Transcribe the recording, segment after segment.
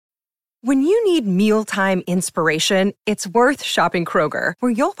When you need mealtime inspiration, it's worth shopping Kroger,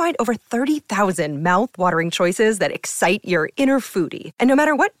 where you'll find over 30,000 mouth-watering choices that excite your inner foodie. And no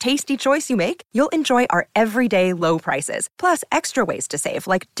matter what tasty choice you make, you'll enjoy our everyday low prices, plus extra ways to save,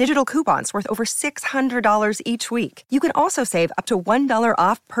 like digital coupons worth over $600 each week. You can also save up to $1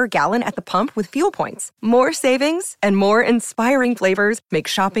 off per gallon at the pump with fuel points. More savings and more inspiring flavors make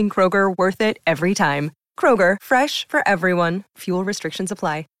shopping Kroger worth it every time. Kroger, fresh for everyone. Fuel restrictions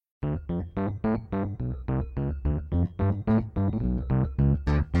apply.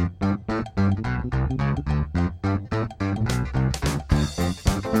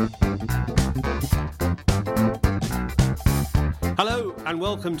 Hello and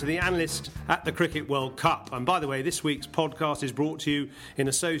welcome to the Analyst at the Cricket World Cup. And by the way, this week's podcast is brought to you in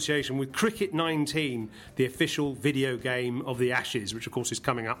association with Cricket 19, the official video game of the Ashes, which of course is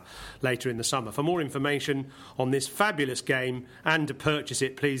coming up later in the summer. For more information on this fabulous game and to purchase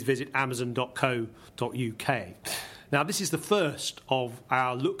it, please visit amazon.co.uk. Now, this is the first of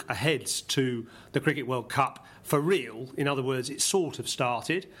our look aheads to the Cricket World Cup for real. In other words, it sort of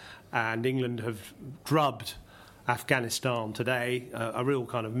started and England have drubbed Afghanistan today, a real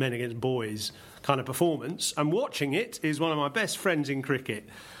kind of men against boys kind of performance. And watching it is one of my best friends in cricket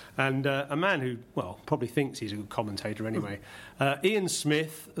and a man who, well, probably thinks he's a good commentator anyway. Ian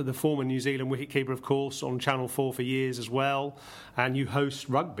Smith, the former New Zealand wicketkeeper, of course, on Channel 4 for years as well. And you host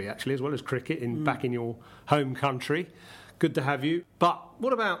rugby, actually, as well as cricket back in your home country. Good to have you. But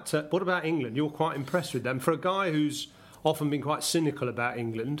what about England? You're quite impressed with them. For a guy who's often been quite cynical about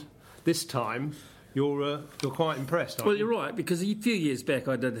England, this time you're quite impressed, aren't you? Well, you're right, because a few years back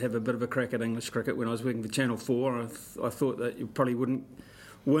I did have a bit of a crack at English cricket when I was working for Channel 4. I thought that you probably wouldn't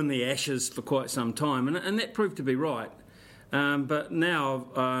win the Ashes for quite some time, and that proved to be right. But now,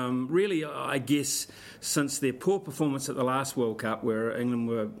 really, I guess, since their poor performance at the last World Cup, where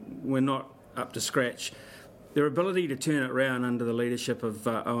England were not up to scratch, their ability to turn it around under the leadership of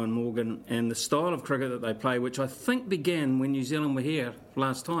Owen Morgan and the style of cricket that they play, which I think began when New Zealand were here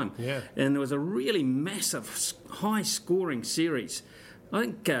last time. Yeah. And there was a really massive, high-scoring series. I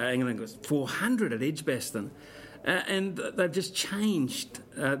think England was 400 at Edgbaston. And they've just changed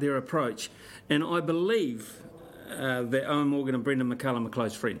their approach. And I believe that Owen Morgan and Brendan McCullum are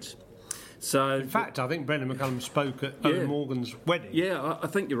close friends. So, in fact, I think Brendan McCullum spoke at Owen Morgan's wedding. Yeah, I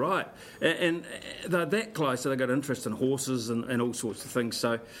think you're right. And they're that close, so they've got interest in horses and all sorts of things.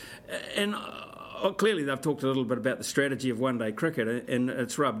 So, and clearly they've talked a little bit about the strategy of one-day cricket, and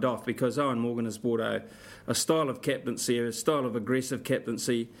it's rubbed off because Owen Morgan has brought a style of captaincy, a style of aggressive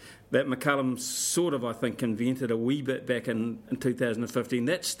captaincy that McCullum sort of, I think, invented a wee bit back in 2015.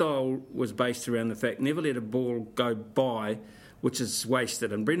 That style was based around the fact never let a ball go by which is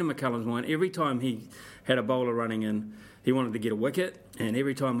wasted. And Brendan McCullum's mind, every time he had a bowler running in, he wanted to get a wicket, and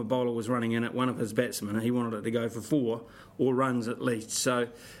every time a bowler was running in at one of his batsmen, he wanted it to go for 4 or runs at least. So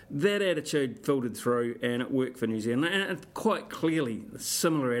that attitude filtered through, and it worked for New Zealand. And quite clearly, a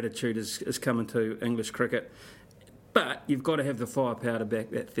similar attitude is coming to English cricket. But you've got to have the firepower to back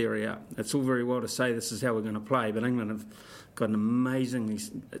that theory up. It's all very well to say this is how we're going to play, but England have got an amazingly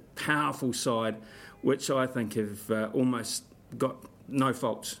powerful side, which I think have almost got no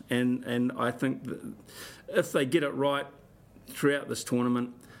faults. And I think that if they get it right throughout this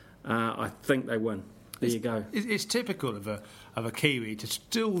tournament, I think they win. There you go. It's typical of a Kiwi to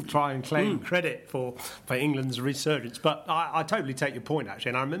still try and claim credit for England's resurgence. But I totally take your point, actually.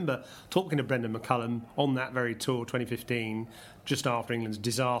 And I remember talking to Brendan McCullum on that very tour, 2015, just after England's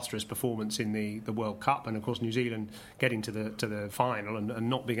disastrous performance in the World Cup, and of course New Zealand getting to the final and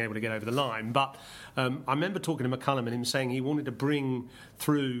not being able to get over the line. But I remember talking to McCullum and him saying he wanted to bring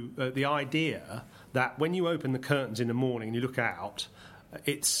through the idea that when you open the curtains in the morning and you look out,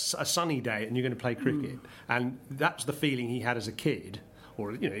 it's a sunny day and you're going to play cricket. And that's the feeling he had as a kid,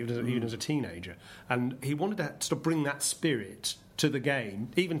 or even as a teenager. And he wanted to sort of bring that spirit to the game,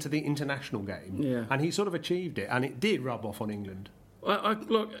 even to the international game. Yeah. And he sort of achieved it, and it did rub off on England.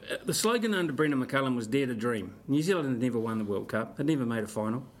 Look, the slogan under Brendan McCullum was Dare to Dream. New Zealand had never won the World Cup. They'd never made a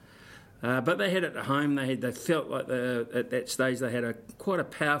final. But they had it at home. They felt like at that stage they had quite a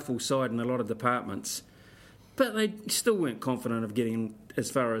powerful side in a lot of departments. But they still weren't confident of getting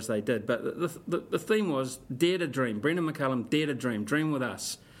as far as they did. But the theme was Dare to Dream. Brendan McCullum, Dare to Dream. Dream with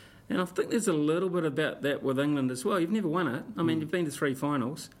us. And I think there's a little bit about that with England as well. You've never won it. I mean, you've been to 3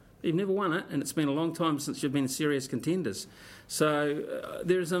 finals. You've never won it, and it's been a long time since you've been serious contenders. So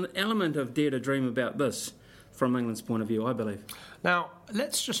there's an element of Dare to Dream about this from England's point of view, I believe. Now,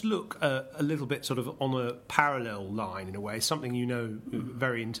 let's just look a little bit sort of on a parallel line, in a way, something you know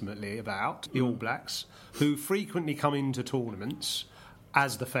very intimately about, the All Blacks, who frequently come into tournaments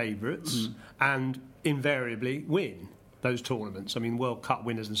as the favourites and invariably win those tournaments. I mean, World Cup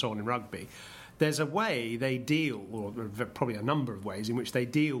winners and so on in rugby. There's a way they deal, or probably a number of ways in which they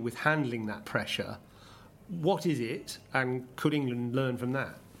deal with handling that pressure. What is it, and could England learn from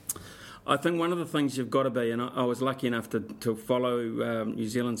that? I think one of the things you've got to be, and I was lucky enough to follow New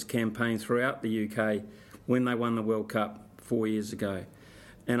Zealand's campaign throughout the UK when they won the World Cup 4 years ago.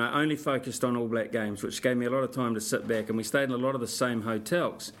 And I only focused on All Black games, which gave me a lot of time to sit back, and we stayed in a lot of the same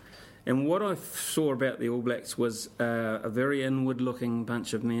hotels. And what I saw about the All Blacks was a very inward-looking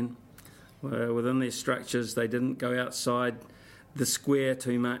bunch of men. Within their structures, they didn't go outside the square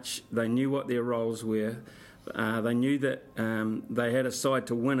too much. They knew what their roles were. They knew that they had a side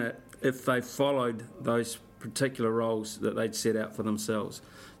to win it if they followed those particular roles that they'd set out for themselves.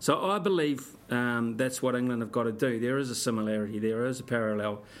 So I believe that's what England have got to do. There is a similarity, there is a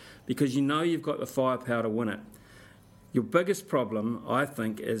parallel, because you know you've got the firepower to win it. Your biggest problem, I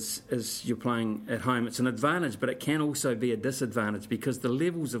think, is you're playing at home. It's an advantage, but it can also be a disadvantage because the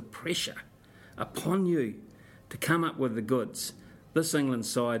levels of pressure upon you to come up with the goods, this England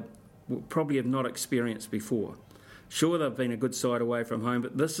side will probably have not experienced before. Sure, they've been a good side away from home,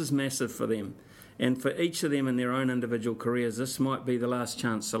 but this is massive for them. And for each of them in their own individual careers, this might be the last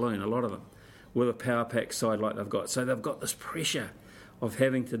chance saloon, a lot of them, with a power pack side like they've got. So they've got this pressure of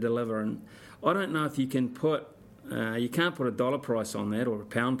having to deliver. And I don't know if you can you can't put a dollar price on that or a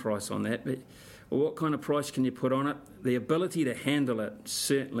pound price on that, but what kind of price can you put on it? The ability to handle it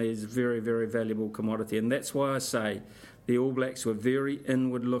certainly is a very, very valuable commodity. And that's why I say the All Blacks were very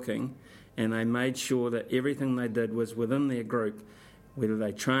inward looking, and they made sure that everything they did was within their group. Whether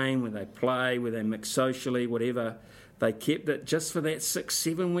they train, whether they play, whether they mix socially, whatever, they kept it just for that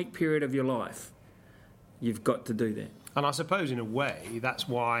 6-7 week period of your life. You've got to do that. And I suppose in a way that's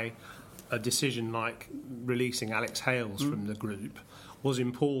why a decision like releasing Alex Hales from the group was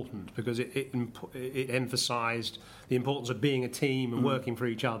important, because it emphasised the importance of being a team and working for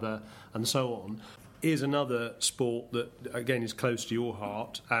each other and so on. Is another sport that, again, is close to your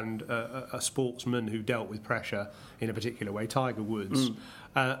heart, and a sportsman who dealt with pressure in a particular way, Tiger Woods.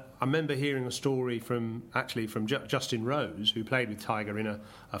 I remember hearing a story from Justin Rose, who played with Tiger in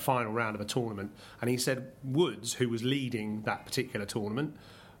a final round of a tournament, and he said Woods, who was leading that particular tournament,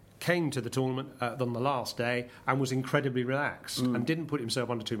 came to the tournament on the last day and was incredibly relaxed and didn't put himself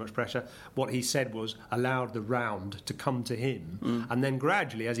under too much pressure. What he said was allowed the round to come to him, and then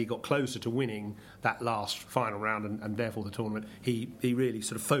gradually, as he got closer to winning that last final round and therefore the tournament, he really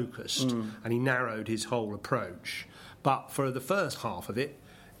sort of focused and he narrowed his whole approach. But for the first half of it,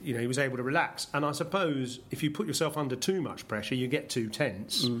 you know, he was able to relax. And I suppose if you put yourself under too much pressure, you get too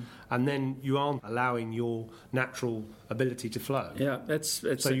tense, and then you aren't allowing your natural ability to flow. Yeah, that's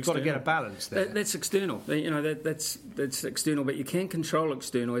so you've got to get a balance there. That's external. You know, that's external, but you can control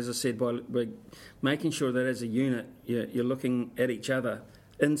external, as I said, by making sure that as a unit you're looking at each other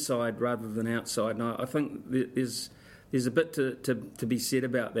inside rather than outside. And I think there's a bit to be said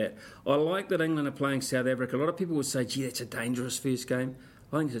about that. I like that England are playing South Africa. A lot of people would say, gee, that's a dangerous first game.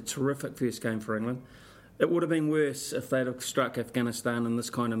 I think it's a terrific first game for England. It would have been worse if they'd have struck Afghanistan in this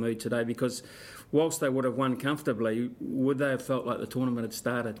kind of mood today, because whilst they would have won comfortably, would they have felt like the tournament had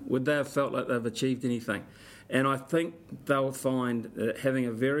started? Would they have felt like they've achieved anything? And I think they'll find that having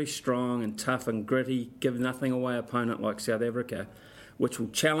a very strong and tough and gritty, give nothing away opponent like South Africa, which will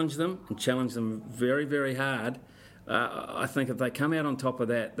challenge them and challenge them very, very hard, I think if they come out on top of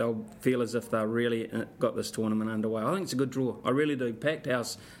that, they'll feel as if they've really got this tournament underway. I think it's a good draw. I really do. Packed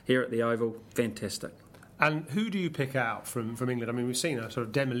house here at the Oval, fantastic. And who do you pick out from England? I mean, we've seen a sort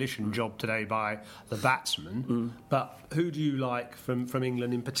of demolition job today by the batsmen, but who do you like from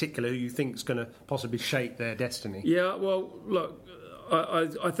England in particular, who you think is going to possibly shape their destiny? Yeah, well, look,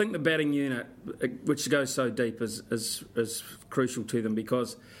 I think the batting unit, which goes so deep, is crucial to them,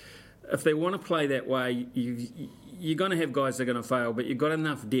 because if they want to play that way, you're going to have guys that are going to fail, but you've got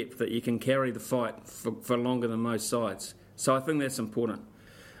enough depth that you can carry the fight for longer than most sides. So I think that's important.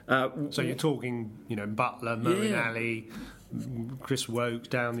 So you're talking, Butler, Moeen Ali, Chris Wokes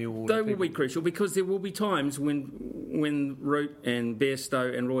down the order. They will be crucial, because there will be times when Root and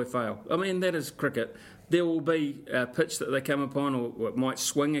Bairstow and Roy fail. I mean, that is cricket. There will be a pitch that they come upon, or it might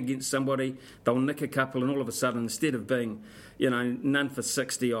swing against somebody. They'll nick a couple, and all of a sudden, instead of being, none for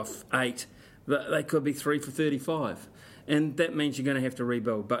 60 off 8, they could be 3 for 35. And that means you're going to have to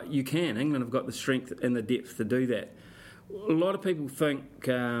rebuild. But you can. England have got the strength and the depth to do that. A lot of people think,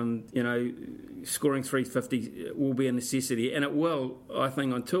 scoring 350 will be a necessity, and it will. I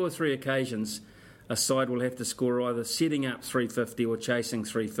think on 2 or 3 occasions, a side will have to score either setting up 350 or chasing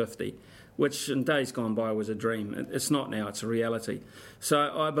 350. which in days gone by was a dream. It's not now, it's a reality.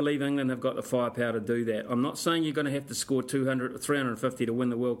 So I believe England have got the firepower to do that. I'm not saying you're going to have to score 200 or 350 to win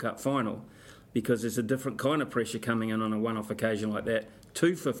the World Cup final, because there's a different kind of pressure coming in on a one-off occasion like that.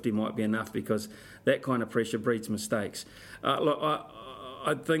 250 might be enough, because that kind of pressure breeds mistakes. Look,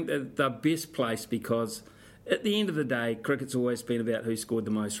 I think that they're best placed because at the end of the day, cricket's always been about who scored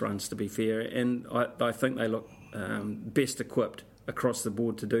the most runs, to be fair, and I think they look best equipped across the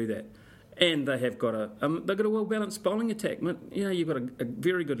board to do that. And they have got they've got a well-balanced bowling attack. You know, you've got a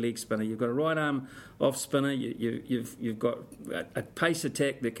very good leg spinner. You've got a right arm off spinner. You've got a pace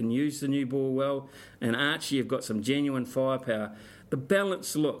attack that can use the new ball well. And Archie, you've got some genuine firepower. The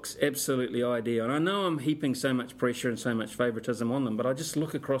balance looks absolutely ideal. And I know I'm heaping so much pressure and so much favouritism on them, but I just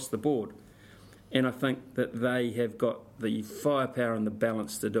look across the board, and I think that they have got the firepower and the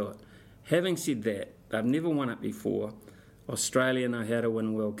balance to do it. Having said that, they've never won it before. Australia know how to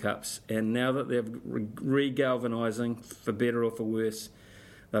win World Cups, and now that they're re-galvanising, for better or for worse,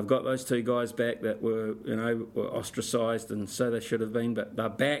 they've got those two guys back that were ostracised, and so they should have been, but they're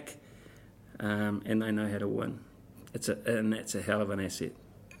back, and they know how to win. And that's a hell of an asset.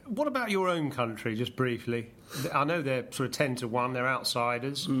 What about your own country, just briefly? I know they're sort of 10 to 1, they're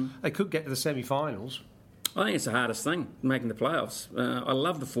outsiders. They could get to the semi-finals. I think it's the hardest thing, making the playoffs. I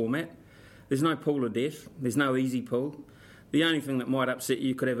love the format. There's no pool of death. There's no easy pool. The only thing that might upset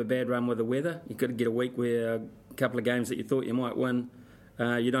you could have a bad run with the weather. You could get a week where a couple of games that you thought you might win,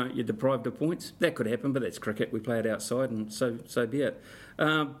 you're deprived of points. That could happen, but that's cricket. We play it outside, and so be it.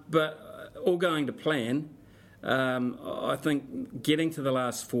 But all going to plan, I think getting to the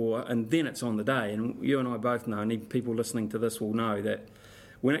last four, and then it's on the day. And you and I both know, and people listening to this will know, that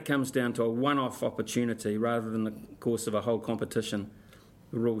when it comes down to a one-off opportunity rather than the course of a whole competition,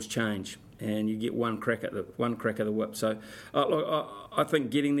 the rules change, and you get one crack at the whip. So, I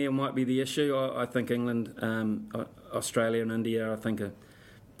think getting there might be the issue. I think England, Australia, and India, I think are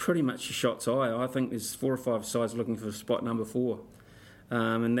pretty much a shot's eye. I think there's 4 or 5 sides looking for spot number 4,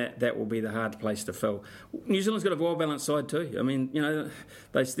 and that will be the hard place to fill. New Zealand's got a well-balanced side too. I mean, you know,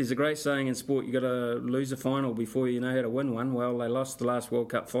 there's a great saying in sport: you got to lose a final before you know how to win one. Well, they lost the last World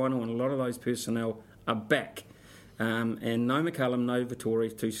Cup final, and a lot of those personnel are back. And no McCullum, no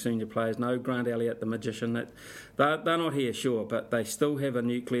Vittori, 2 senior players, no Grant Elliott, the magician. They're not here, sure, but they still have a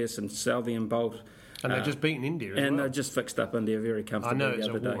nucleus and Southee and Bolt. And they've just beaten India as well. And they just fixed up India very comfortably the other day. I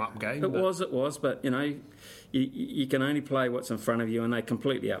know it's a warm-up game. It was, but, you know, you can only play what's in front of you, and they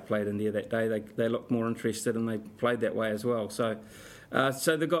completely outplayed India that day. They looked more interested, and they played that way as well. So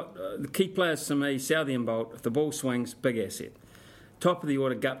they've got the key players to me, Southee and Bolt. If the ball swings, big asset. Top of the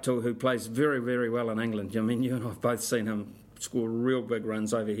order, Guptill, who plays very, very well in England. I mean, you and I have both seen him score real big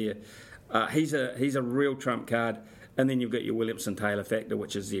runs over here. He's a real trump card. And then you've got your Williamson-Taylor factor,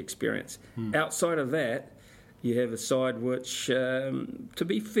 which is the experience. Outside of that, you have a side which, to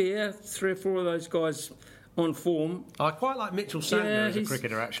be fair, 3 or 4 of those guys on form. I quite like Mitchell Santner as a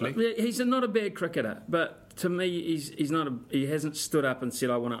cricketer, actually. He's not a bad cricketer, but to me, he hasn't stood up and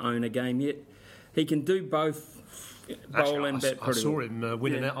said, I want to own a game yet. He can do both. Bowl and bat I saw him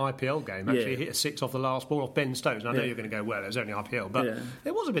win an IPL game. Actually, he hit a 6 off the last ball off Ben Stokes. And I know you're going to go, well, it was only IPL, but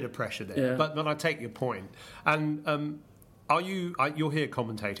there was a bit of pressure there. But I take your point. And you're here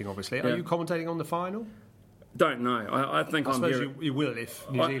commentating, obviously. Are you commentating on the final? Don't know. I think I I'm suppose here. you will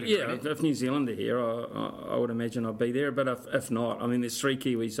if New Zealand. If New Zealand are here, I would imagine I'll be there. But if not, I mean, there's 3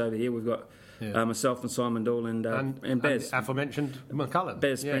 Kiwis over here. We've got myself and Simon Dool and Baz. And aforementioned McCullum.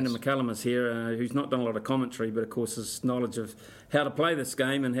 Brendan McCullum is here, who's not done a lot of commentary, but of course his knowledge of how to play this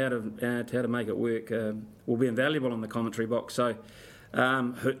game and how to make it work will be invaluable in the commentary box. So,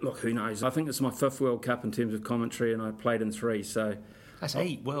 who knows? I think this is my 5th World Cup in terms of commentary, and I played in 3. So. That's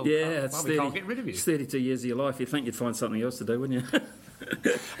 8 World Cups. We can't get rid of you. It's 32 years of your life. You'd think you'd find something else to do, wouldn't you?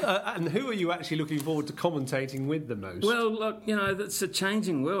 And who are you actually looking forward to commentating with the most? Well, look, you know, it's a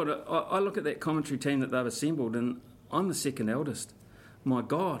changing world. I look at that commentary team that they've assembled, and I'm the second eldest. My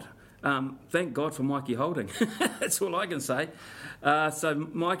God. Thank God for Mikey Holding. That's all I can say. So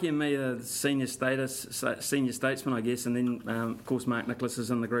Mikey and me are senior statesmen, I guess, and then, of course, Mark Nicholas is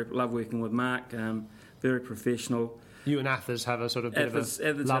in the group. Love working with Mark. Very professional. You and Athers have a sort of bit of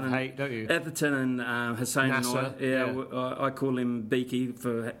a love-hate, don't you? Atherton and Hussain Nasser, and I call him Beaky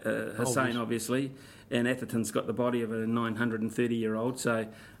for Hussain, obviously, and Atherton's got the body of a 930-year-old, so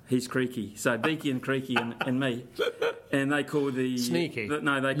he's creaky. So Beaky and Creaky and me, and they call the sneaky. They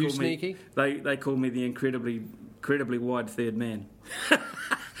call me sneaky. They call me the incredibly wide third man.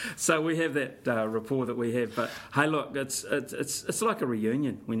 So we have that rapport that we have. But hey, look, it's like a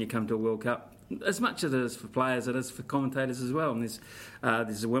reunion when you come to a World Cup. as much as it is for players, it is for commentators as well. And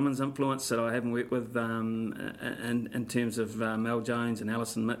there's a women's influence that I haven't worked with in terms of Mel Jones and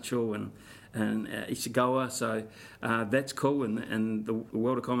Alison Mitchell and Ishigawa, so that's cool, and the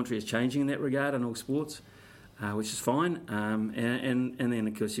world of commentary is changing in that regard in all sports, which is fine. And then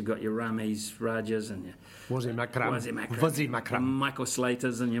of course you've got your Ramis, Rajas, and your Wazir Makram, Michael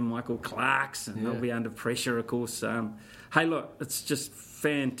Slaters, and your Michael Clarks, and they'll be under pressure, of course. Hey, look, it's just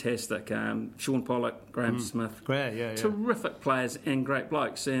fantastic. Sean Pollock, Graham Smith, terrific players and great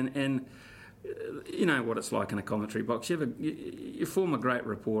blokes, and you know what it's like in a commentary box. You form a great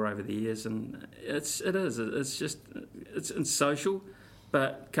rapport over the years, and it's social,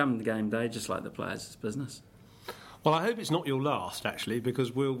 but come the game day, just like the players, it's business. Well, I hope it's not your last, actually,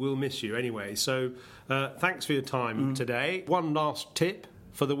 because we'll miss you anyway. So thanks for your time today. One last tip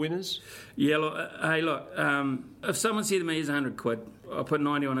for the winners? Yeah, look, if someone said to me, here's £100, I'll put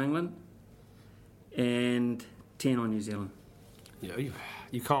 90 on England and 10 on New Zealand.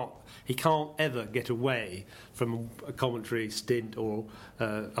 He can't ever get away from a commentary stint or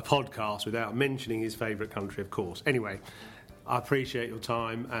a podcast without mentioning his favourite country, of course. Anyway, I appreciate your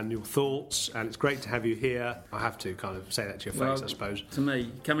time and your thoughts, and it's great to have you here. I have to kind of say that to your face, I suppose. To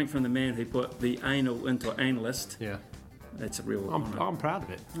me, coming from the man who put the anal into analyst, that's a real honour. I'm proud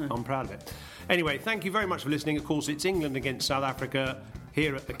of it. Yeah. I'm proud of it. Anyway, thank you very much for listening. Of course, it's England against South Africa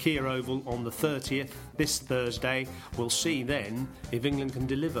here at the Kia Oval on the 30th, this Thursday. We'll see then if England can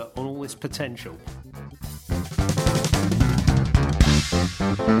deliver on all this potential.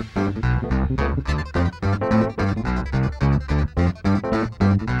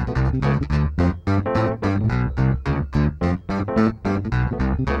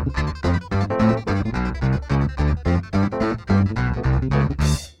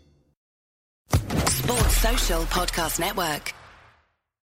 Sports Social Podcast Network.